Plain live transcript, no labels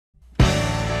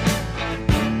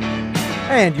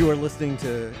And you are listening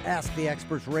to Ask the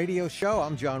Experts radio show.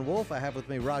 I'm John Wolf. I have with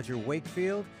me Roger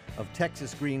Wakefield of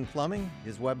Texas Green Plumbing.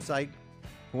 His website,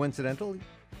 coincidental,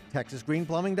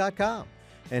 texasgreenplumbing.com.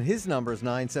 And his number is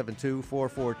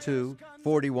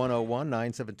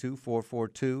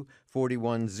 972-442-4101,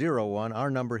 972-442-4101.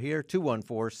 Our number here,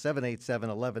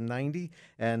 214-787-1190.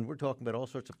 And we're talking about all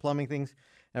sorts of plumbing things.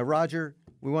 Now, Roger,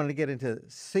 we wanted to get into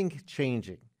sink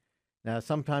changing. Now,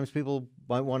 sometimes people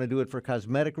might want to do it for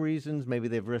cosmetic reasons. Maybe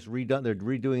they've just they're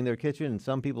redoing their kitchen, and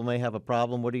some people may have a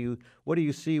problem. What do you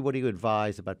see? What do you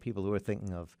advise about people who are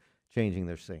thinking of changing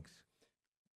their sinks?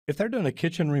 If they're doing a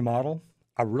kitchen remodel,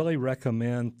 I really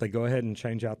recommend they go ahead and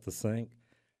change out the sink.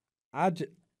 I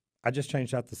just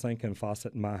changed out the sink and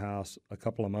faucet in my house a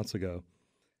couple of months ago,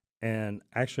 and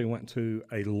actually went to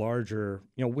a larger.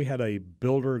 We had a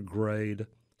builder grade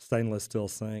stainless steel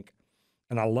sink.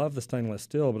 And I love the stainless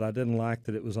steel, but I didn't like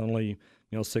that it was only,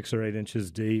 6 or 8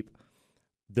 inches deep.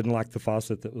 Didn't like the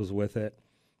faucet that was with it.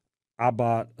 I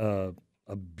bought a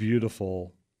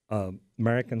beautiful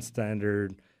American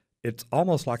Standard. It's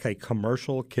almost like a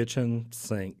commercial kitchen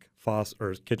sink,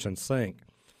 kitchen sink.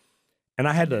 And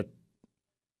I'm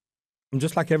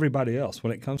just like everybody else.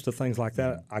 When it comes to things like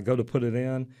that, I go to put it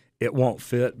in. It won't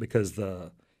fit because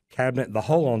the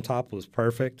hole on top was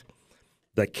perfect.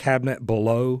 The cabinet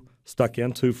below stuck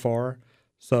in too far.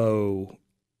 So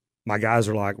my guys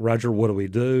are like, Roger, what do we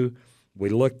do? We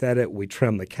looked at it. We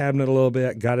trimmed the cabinet a little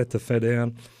bit, got it to fit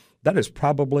in. That is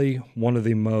probably one of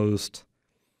the most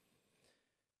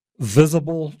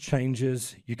visible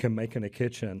changes you can make in a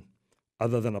kitchen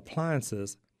other than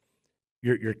appliances.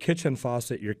 Your kitchen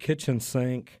faucet, your kitchen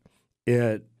sink,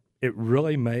 it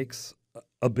really makes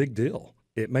a big deal.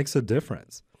 It makes a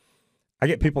difference. I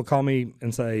get people call me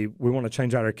and say, we want to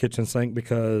change out our kitchen sink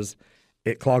because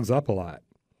it clogs up a lot.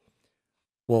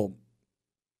 Well,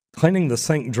 cleaning the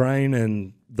sink drain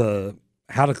and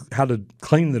how to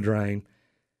clean the drain,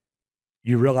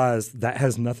 you realize that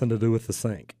has nothing to do with the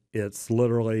sink. It's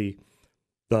literally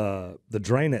the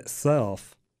drain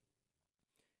itself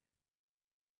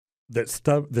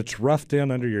that's roughed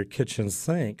in under your kitchen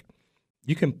sink.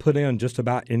 You can put in just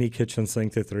about any kitchen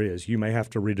sink that there is. You may have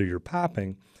to redo your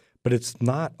piping, but it's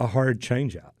not a hard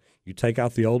change out. You take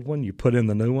out the old one, you put in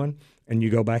the new one, and you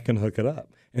go back and hook it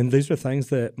up. And these are things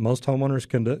that most homeowners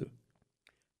can do.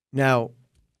 Now,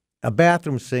 a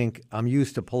bathroom sink, I'm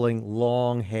used to pulling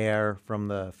long hair from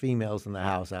the females in the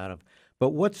house out of. But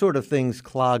what sort of things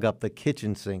clog up the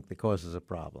kitchen sink that causes a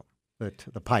problem?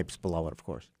 The pipes below it, of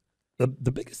course. The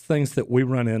biggest things that we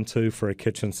run into for a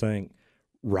kitchen sink,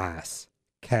 rice,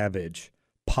 cabbage,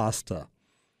 pasta.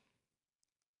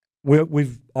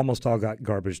 We've almost all got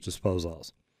garbage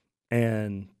disposals,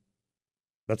 and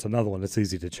that's another one that's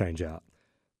easy to change out.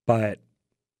 But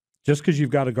just because you've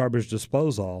got a garbage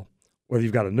disposal, whether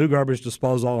you've got a new garbage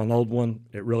disposal, an old one,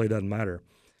 it really doesn't matter.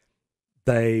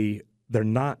 They're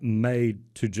not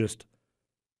made to just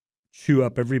chew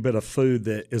up every bit of food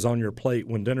that is on your plate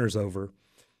when dinner's over.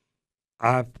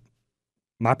 My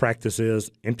practice is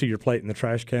empty your plate in the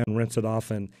trash can, rinse it off,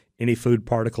 and any food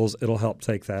particles, it'll help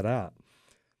take that out.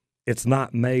 It's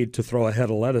not made to throw a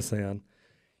head of lettuce in.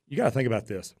 You got to think about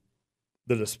this.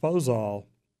 The disposal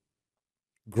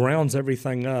grounds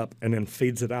everything up and then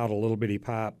feeds it out a little bitty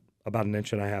pipe about 1.5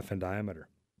 inches in diameter.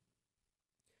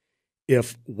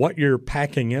 If what you're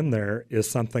packing in there is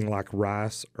something like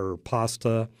rice or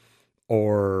pasta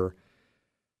or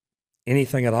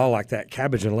anything at all like that,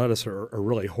 cabbage and lettuce are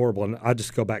really horrible. And I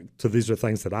just go back to these are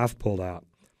things that I've pulled out.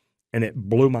 And it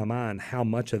blew my mind how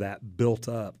much of that built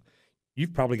up.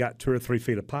 You've probably got 2 or 3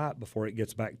 feet of pipe before it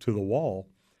gets back to the wall.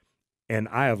 And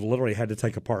I have literally had to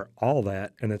take apart all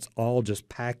that, and it's all just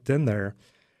packed in there.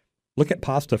 Look at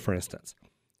pasta, for instance.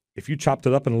 If you chopped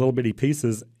it up in little bitty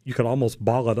pieces, you could almost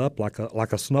ball it up like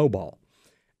a snowball.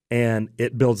 And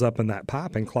it builds up in that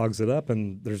pipe and clogs it up,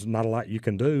 and there's not a lot you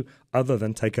can do other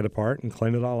than take it apart and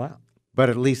clean it all out. But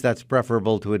at least that's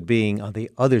preferable to it being on the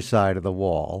other side of the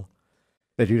wall,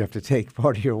 that you'd have to take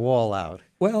part of your wall out.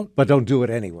 Well, but don't do it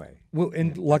anyway. Well,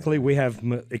 and luckily we have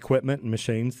equipment and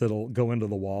machines that'll go into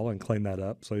the wall and clean that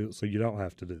up, so you don't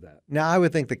have to do that. Now, I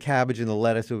would think the cabbage and the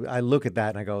lettuce, I look at that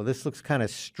and I go, this looks kind of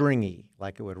stringy,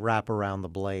 like it would wrap around the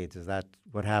blades. Is that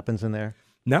what happens in there?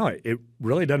 No, it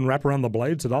really doesn't wrap around the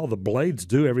blades at all. The blades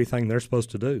do everything they're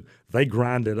supposed to do. They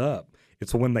grind it up.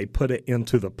 It's when they put it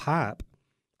into the pipe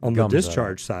on the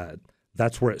discharge side,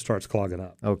 that's where it starts clogging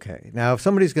up. Okay. Now, if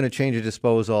somebody's going to change a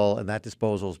disposal and that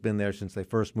disposal's been there since they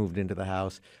first moved into the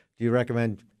house, do you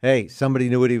recommend, hey, somebody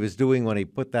knew what he was doing when he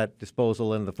put that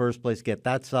disposal in the first place, get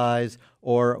that size?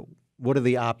 Or what are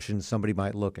the options somebody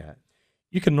might look at?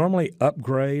 You can normally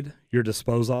upgrade your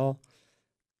disposal.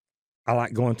 I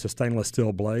like going to stainless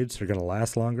steel blades. They're going to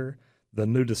last longer. The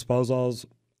new disposals,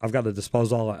 I've got a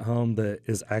disposal at home that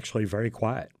is actually very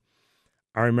quiet.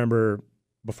 I remember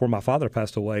before my father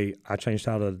passed away, I changed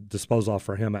out a disposal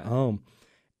for him at home.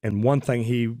 And one thing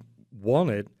he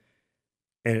wanted,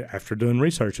 and after doing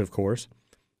research, of course,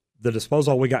 the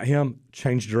disposal we got him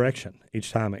changed direction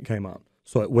each time it came up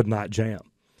so it would not jam.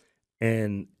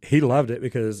 And he loved it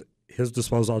because his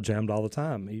disposal jammed all the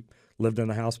time. He lived in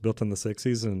a house built in the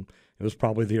 60s, and it was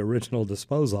probably the original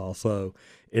disposal. So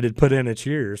it had put in its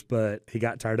years, but he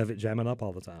got tired of it jamming up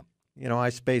all the time. You know, I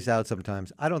space out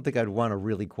sometimes. I don't think I'd want a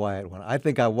really quiet one. I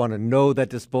think I want to know that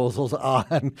disposal's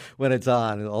on when it's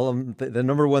on. The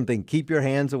number one thing, keep your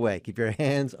hands away. Keep your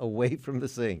hands away from the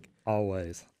sink.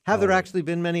 Always. Have there actually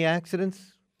been many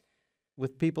accidents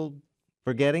with people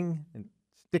forgetting and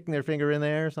sticking their finger in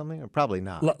there or something? Or probably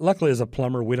not. Luckily, as a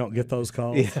plumber, we don't get those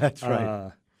calls. Yeah, that's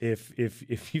right.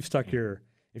 If you've stuck your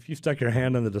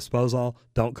hand in the disposal,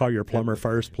 don't call your plumber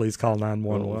first. Please call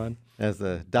 911. As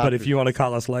the doctor. But if you want to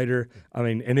call us later, I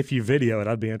mean, and if you video it,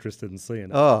 I'd be interested in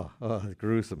seeing it. Oh,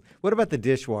 gruesome. What about the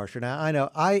dishwasher? Now, I know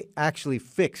I actually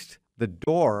fixed the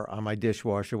door on my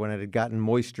dishwasher when it had gotten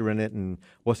moisture in it and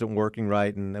wasn't working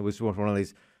right, and it was one of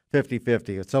these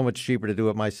 50-50. It's so much cheaper to do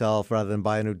it myself rather than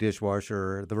buy a new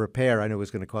dishwasher. The repair I knew was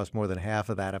going to cost more than half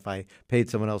of that if I paid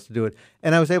someone else to do it,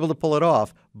 and I was able to pull it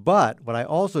off. But what I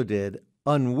also did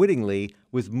unwittingly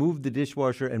was move the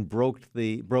dishwasher and broke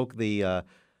the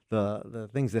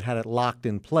things that had it locked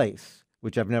in place,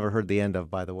 which I've never heard the end of,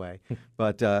 by the way.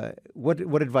 But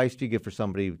what advice do you give for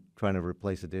somebody trying to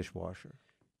replace a dishwasher?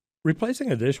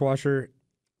 Replacing a dishwasher,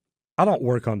 I don't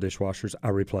work on dishwashers. I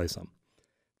replace them.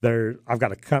 I've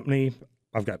got a company.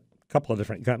 I've got a couple of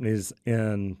different companies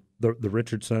in the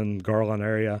Richardson, Garland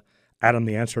area. Adam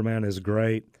the Answer Man is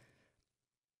great.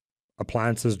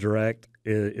 Appliances Direct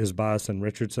is by us in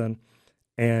Richardson.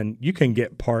 And you can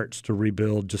get parts to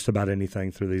rebuild just about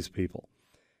anything through these people.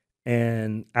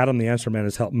 And Adam the Answer Man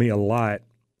has helped me a lot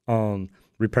on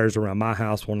repairs around my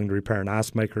house, wanting to repair an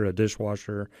ice maker, a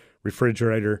dishwasher,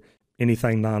 refrigerator,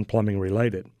 anything non-plumbing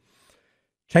related.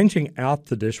 Changing out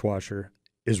the dishwasher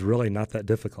is really not that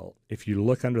difficult. If you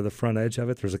look under the front edge of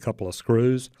it, there's a couple of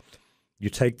screws. You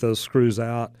take those screws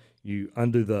out, you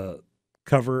undo the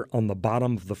cover on the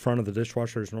bottom of the front of the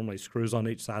dishwasher. There's normally screws on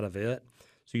each side of it.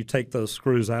 So you take those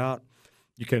screws out,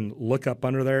 you can look up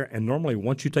under there, and normally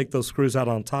once you take those screws out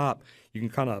on top, you can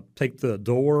kind of take the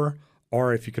door,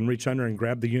 or if you can reach under and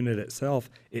grab the unit itself,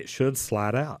 it should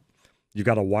slide out. You've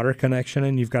got a water connection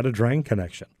and you've got a drain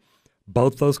connection.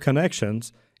 Both those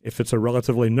connections, if it's a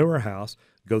relatively newer house,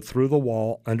 go through the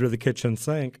wall under the kitchen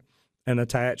sink and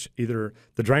attach the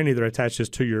drain either attaches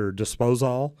to your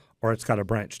disposal or it's got a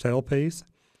branch tailpiece,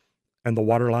 and the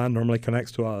water line normally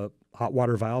connects to a hot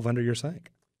water valve under your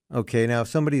sink. Okay, now if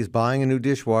somebody's buying a new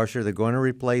dishwasher, they're going to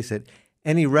replace it.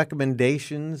 Any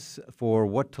recommendations for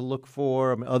what to look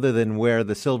for, other than where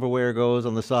the silverware goes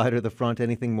on the side or the front?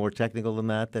 Anything more technical than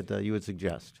that you would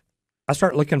suggest? I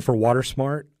start looking for water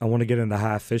smart. I want to get into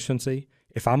high efficiency.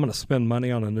 If I'm going to spend money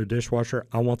on a new dishwasher,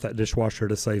 I want that dishwasher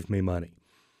to save me money.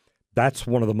 That's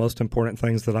one of the most important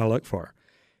things that I look for.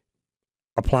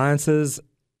 Appliances,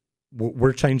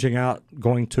 we're changing out,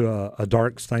 going to a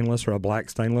dark stainless or a black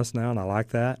stainless now, and I like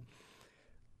that.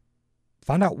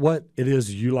 Find out what it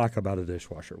is you like about a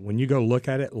dishwasher. When you go look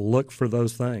at it, look for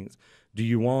those things. Do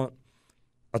you want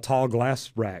a tall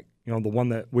glass rack? You know, the one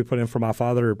that we put in for my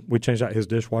father, we changed out his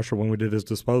dishwasher when we did his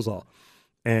disposal.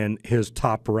 And his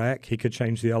top rack, he could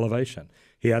change the elevation.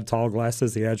 He had tall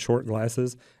glasses, he had short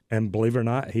glasses, and believe it or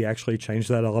not, he actually changed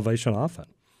that elevation often.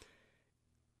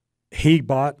 He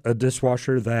bought a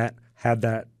dishwasher that had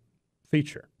that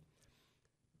feature.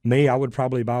 Me, I would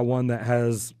probably buy one that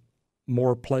has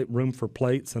more room for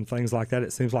plates and things like that.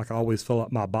 It seems like I always fill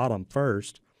up my bottom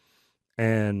first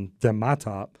and then my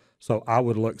top. So I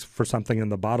would look for something in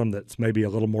the bottom that's maybe a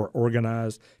little more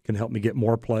organized, can help me get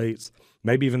more plates,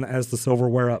 maybe even has the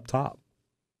silverware up top.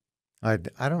 I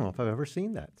don't know if I've ever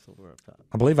seen that silverware up top.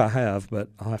 I believe I have, but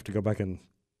I'll have to go back and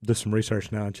do some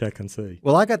research now and check and see.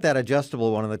 Well, I got that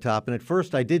adjustable one on the top, and at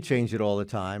first I did change it all the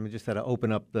time. I just had to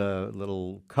open up the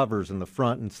little covers in the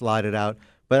front and slide it out.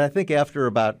 But I think after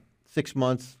about 6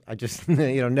 months, I just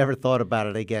never thought about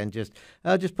it again.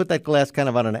 I'll just put that glass kind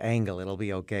of on an angle. It'll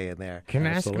be okay in there. Can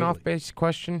I ask an off-base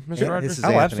question, Mr. Rogers? This is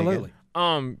Anthony absolutely.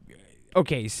 again.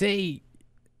 Okay, say,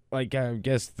 like, I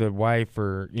guess the wife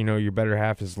or, your better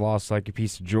half has lost, like, a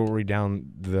piece of jewelry down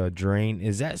the drain.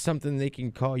 Is that something they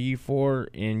can call you for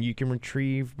and you can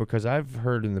retrieve? Because I've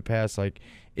heard in the past, like,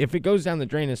 if it goes down the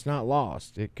drain, it's not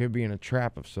lost. It could be in a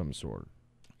trap of some sort.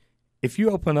 if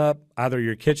you open up either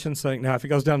your kitchen sink, now if it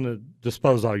goes down the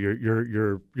disposal,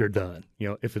 you're done.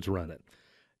 If it's running.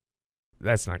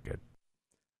 That's not good.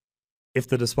 If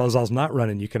the disposal's not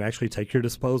running, you can actually take your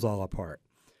disposal apart.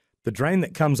 The drain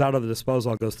that comes out of the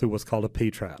disposal goes through what's called a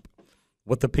P-trap.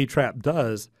 What the P-trap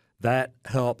does, that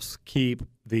helps keep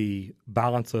the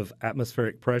balance of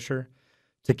atmospheric pressure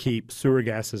to keep sewer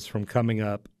gases from coming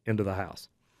up into the house.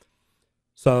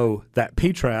 So that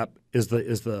P-trap is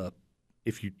the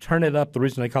if you turn it up, the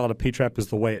reason they call it a P-trap is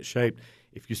the way it's shaped.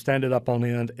 If you stand it up on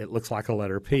end, it looks like a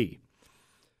letter P.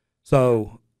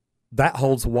 So that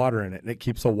holds water in it, and it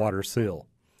keeps the water seal.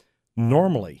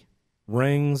 Normally,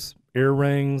 rings, ear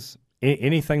rings,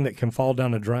 anything that can fall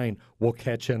down a drain will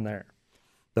catch in there.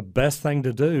 The best thing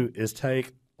to do is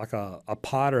take like a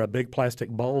pot or a big plastic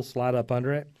bowl, slide up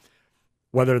under it.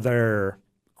 Whether they're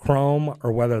chrome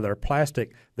or whether they're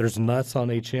plastic, there's nuts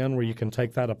on each end where you can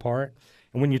take that apart.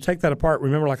 And when you take that apart,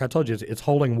 remember, like I told you, it's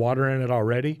holding water in it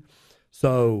already.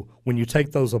 So when you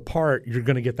take those apart, you're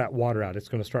going to get that water out. It's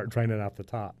going to start draining out the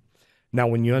top. Now,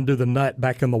 when you undo the nut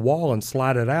back in the wall and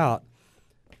slide it out,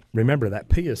 remember that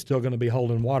P is still going to be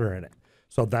holding water in it.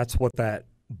 So that's what that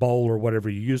bowl or whatever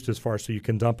you used is for, so you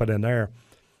can dump it in there.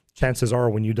 Chances are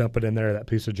when you dump it in there, that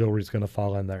piece of jewelry is going to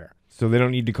fall in there. So they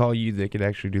don't need to call you. They could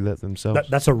actually do that themselves.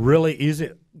 That's a really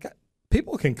easy –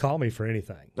 people can call me for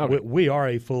anything. Okay. We are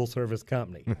a full-service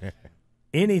company.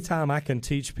 Anytime I can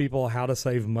teach people how to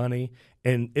save money,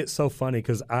 and it's so funny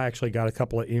because I actually got a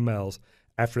couple of emails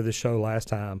after the show last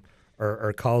time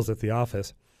or calls at the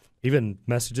office, even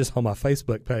messages on my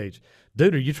Facebook page.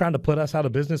 Dude, are you trying to put us out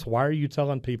of business? Why are you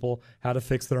telling people how to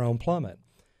fix their own plumbing?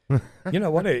 You know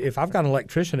what? If I've got an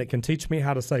electrician that can teach me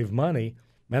how to save money,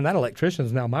 man, that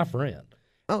electrician's now my friend.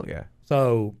 Oh, yeah.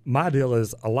 So my deal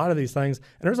is a lot of these things,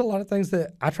 and there's a lot of things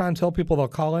that I try and tell people they'll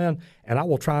call in, and I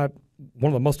will try.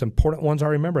 One of the most important ones I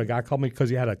remember, a guy called me because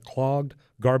he had a clogged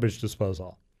garbage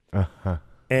disposal. Uh-huh.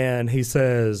 And he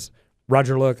says,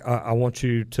 Roger, look, I want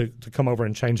you to come over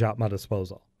and change out my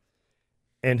disposal.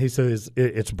 And he says,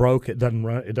 it's broke, it doesn't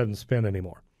run, it doesn't spin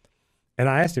anymore. And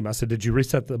I asked him, I said, did you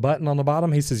reset the button on the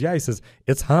bottom? He says, yeah. He says,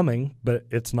 it's humming, but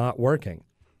it's not working.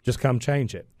 Just come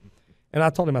change it. And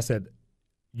I told him, I said,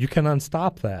 you can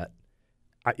unstop that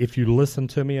if you listen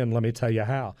to me and let me tell you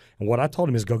how. And what I told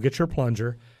him is go get your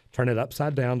plunger, turn it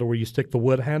upside down to where you stick the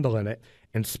wood handle in it,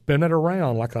 and spin it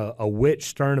around like a witch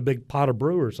stirring a big pot of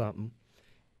brew or something,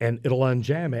 and it'll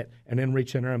unjam it, and then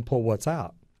reach in there and pull what's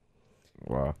out.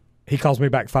 Wow. He calls me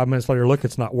back 5 minutes later, look,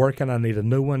 it's not working. I need a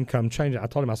new one. Come change it. I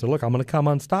told him, I said, look, I'm going to come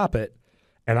unstop it,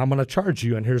 and I'm going to charge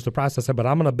you, and here's the price. I said, but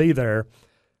I'm going to be there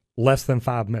less than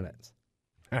 5 minutes.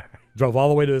 Drove all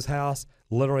the way to his house.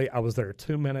 Literally, I was there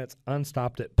 2 minutes,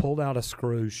 unstopped it, pulled out a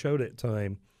screw, showed it to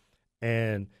him,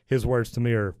 and his words to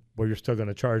me are, well, you're still going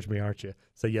to charge me, aren't you? I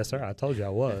said, yes, sir. I told you I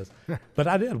was. But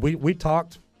I did. We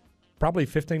talked probably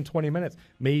 15, 20 minutes,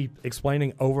 me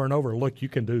explaining over and over, look, you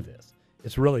can do this.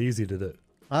 It's really easy to do.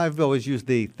 I've always used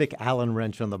the thick Allen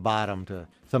wrench on the bottom to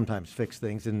sometimes fix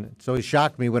things, and it's always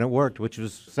shocked me when it worked, which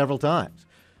was several times.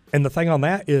 And the thing on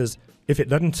that is, if it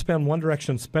doesn't spin one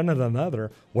direction, spin it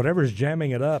another, whatever's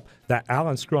jamming it up, that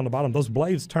Allen screw on the bottom, those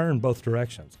blades turn both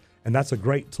directions. And that's a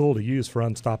great tool to use for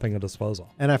unstopping a disposal.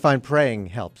 And I find praying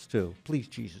helps, too. Please,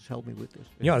 Jesus, help me with this.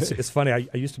 You know, it's funny. I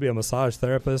used to be a massage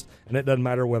therapist, and it doesn't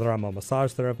matter whether I'm a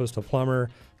massage therapist, a plumber,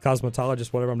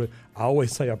 cosmetologist, whatever I'm doing. I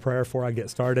always say a prayer before I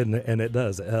get started, and it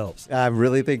does. It helps. I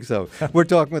really think so. We're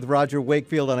talking with Roger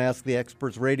Wakefield on Ask the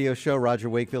Experts radio show.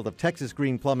 Roger Wakefield of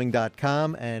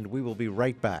TexasGreenPlumbing.com, and we will be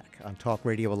right back on Talk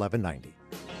Radio 1190.